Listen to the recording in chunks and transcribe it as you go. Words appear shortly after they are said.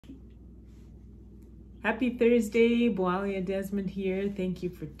Happy Thursday, Boalia Desmond here. Thank you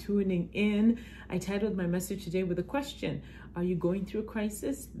for tuning in. I titled my message today with a question. Are you going through a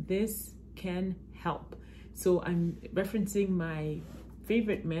crisis? This can help. So I'm referencing my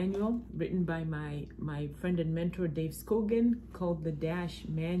favorite manual written by my friend and mentor, Dave Scogan, called the Dash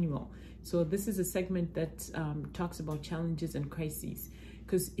Manual. So this is a segment that talks about challenges and crises.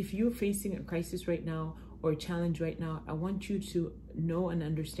 Because if you're facing a crisis right now or a challenge right now, I want you to know and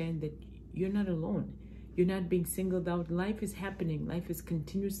understand that you're not alone. You're not being singled out. Life is happening. Life is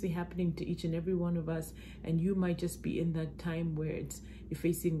continuously happening to each and every one of us. And you might just be in that time where you're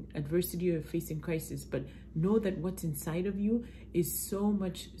facing adversity or you're facing crisis. But know that what's inside of you is so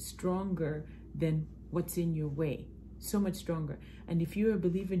much stronger than what's in your way. So much stronger. And if you're a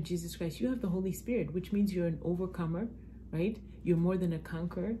believer in Jesus Christ, you have the Holy Spirit, which means you're an overcomer, right? You're more than a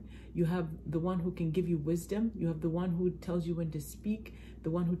conqueror. You have the one who can give you wisdom. You have the one who tells you when to speak,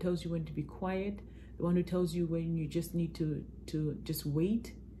 the one who tells you when to be quiet, the one who tells you when you just need to just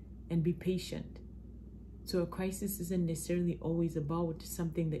wait and be patient. So a crisis isn't necessarily always about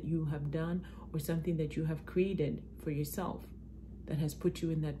something that you have done or something that you have created for yourself that has put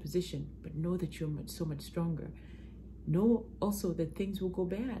you in that position. But know that you're so much stronger. Know also that things will go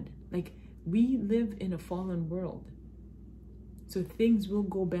bad. Like, we live in a fallen world. So things will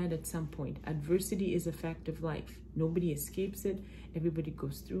go bad at some point. Adversity is a fact of life. Nobody escapes it. Everybody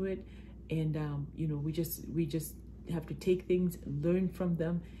goes through it. And, we just have to take things, learn from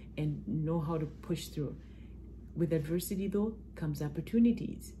them, and know how to push through. With adversity, though, comes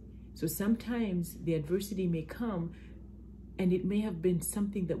opportunities. So sometimes the adversity may come, and it may have been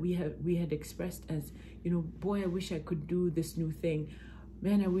something that we had expressed as, boy, I wish I could do this new thing.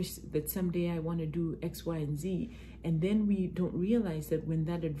 Man, I wish that someday I want to do X, Y, and Z. And then we don't realize that when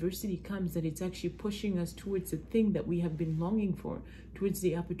that adversity comes, that it's actually pushing us towards the thing that we have been longing for, towards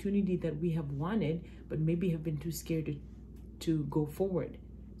the opportunity that we have wanted, but maybe have been too scared to go forward.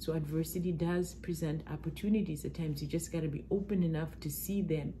 So adversity does present opportunities at times. You just got to be open enough to see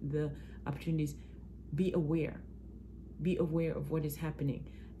the opportunities. Be aware. Be aware of what is happening.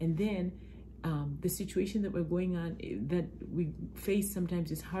 And then the situation that we're going on, that we face sometimes,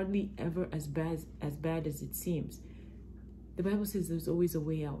 is hardly ever as bad as it seems. The Bible says there's always a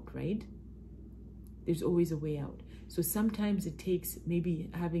way out, right? There's always a way out. So sometimes it takes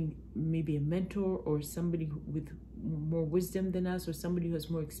having a mentor or somebody with more wisdom than us, or somebody who has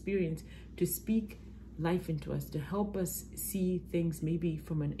more experience, to speak life into us, to help us see things maybe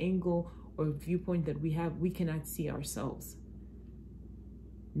from an angle or a viewpoint that we cannot see ourselves.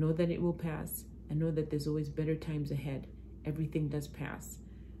 Know that it will pass, and know that there's always better times ahead. Everything does pass.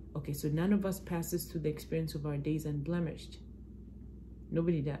 Okay, so none of us passes through the experience of our days unblemished.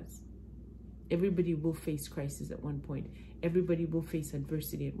 Nobody does. Everybody will face crisis at one point. Everybody will face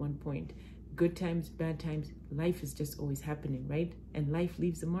adversity at one point. Good times, bad times, life is just always happening, right? And life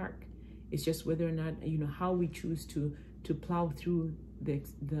leaves a mark. It's just whether or not, how we choose to plow through the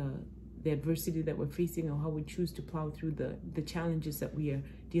adversity that we're facing, or how we choose to plow through the challenges that we are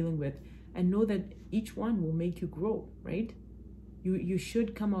dealing with. And know that each one will make you grow, right? You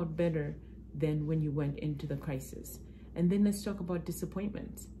should come out better than when you went into the crisis. And then let's talk about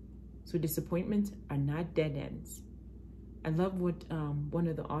disappointments. So disappointments are not dead ends. I love what one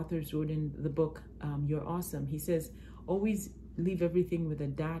of the authors wrote in the book, You're Awesome. He says, always leave everything with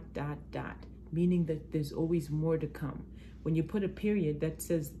a ... meaning that there's always more to come. When you put a period, that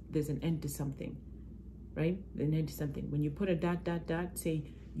says there's an end to something, right? An end to something. When you put a ... say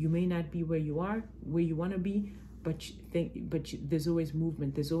you may not be where you want to be, but there's always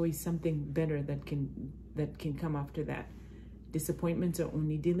movement. There's always something better that can come after that. Disappointments are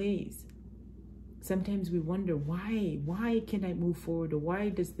only delays. Sometimes we wonder, why can't I move forward, or why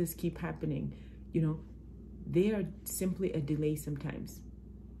does this keep happening? They are simply a delay sometimes.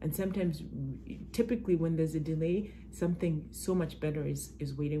 And sometimes, typically when there's a delay, something so much better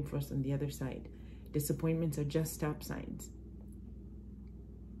is waiting for us on the other side. Disappointments are just stop signs.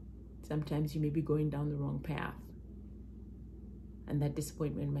 Sometimes you may be going down the wrong path. And that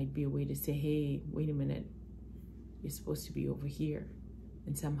disappointment might be a way to say, hey, wait a minute, you're supposed to be over here.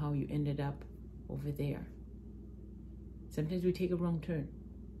 And somehow you ended up over there. Sometimes we take a wrong turn,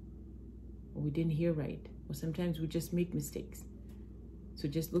 or we didn't hear right, or sometimes we just make mistakes. So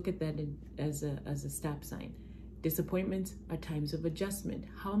just look at that as a stop sign. Disappointments are times of adjustment.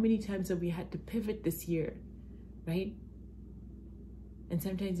 How many times have we had to pivot this year, right? And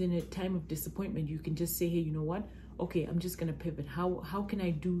sometimes in a time of disappointment, you can just say, hey, you know what? Okay, I'm just going to pivot. How can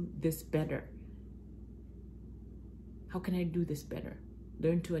I do this better? How can I do this better?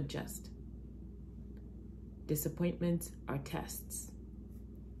 Learn to adjust. Disappointments are tests.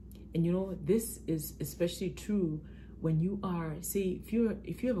 And you know, this is especially true when you are, say, if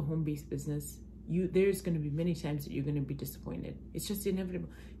you have a home-based business, there's going to be many times that you're going to be disappointed. It's just inevitable.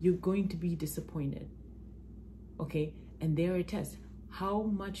 You're going to be disappointed. Okay? And there it is. How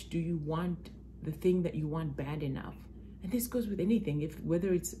much do you want the thing that you want bad enough? And this goes with anything.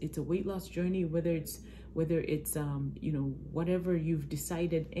 Whether it's a weight loss journey, whether it's you know, whatever you've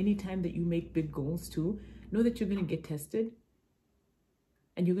decided, anytime that you make big goals too, know that you're going to get tested.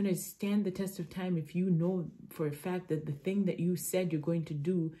 And you're going to stand the test of time if you know for a fact that the thing that you said you're going to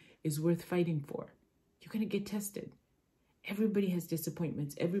do is worth fighting for. You're going to get tested. Everybody has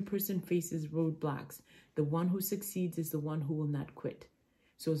disappointments. Every person faces roadblocks. The one who succeeds is the one who will not quit.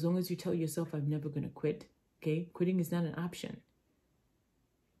 So as long as you tell yourself, I'm never going to quit, okay? Quitting is not an option.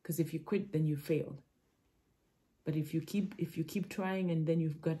 Because if you quit, then you failed. But if you keep trying and then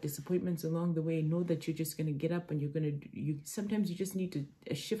you've got disappointments along the way, know that you're just going to get up and sometimes you just need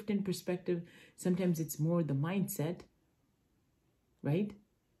a shift in perspective. Sometimes it's more the mindset, right?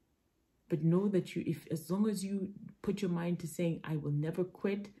 But know that as long as you put your mind to saying, I will never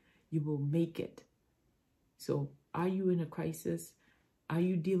quit, you will make it. So are you in a crisis? Are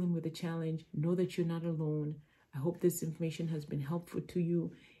you dealing with a challenge? Know that you're not alone. I hope this information has been helpful to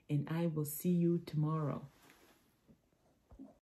you, and I will see you tomorrow.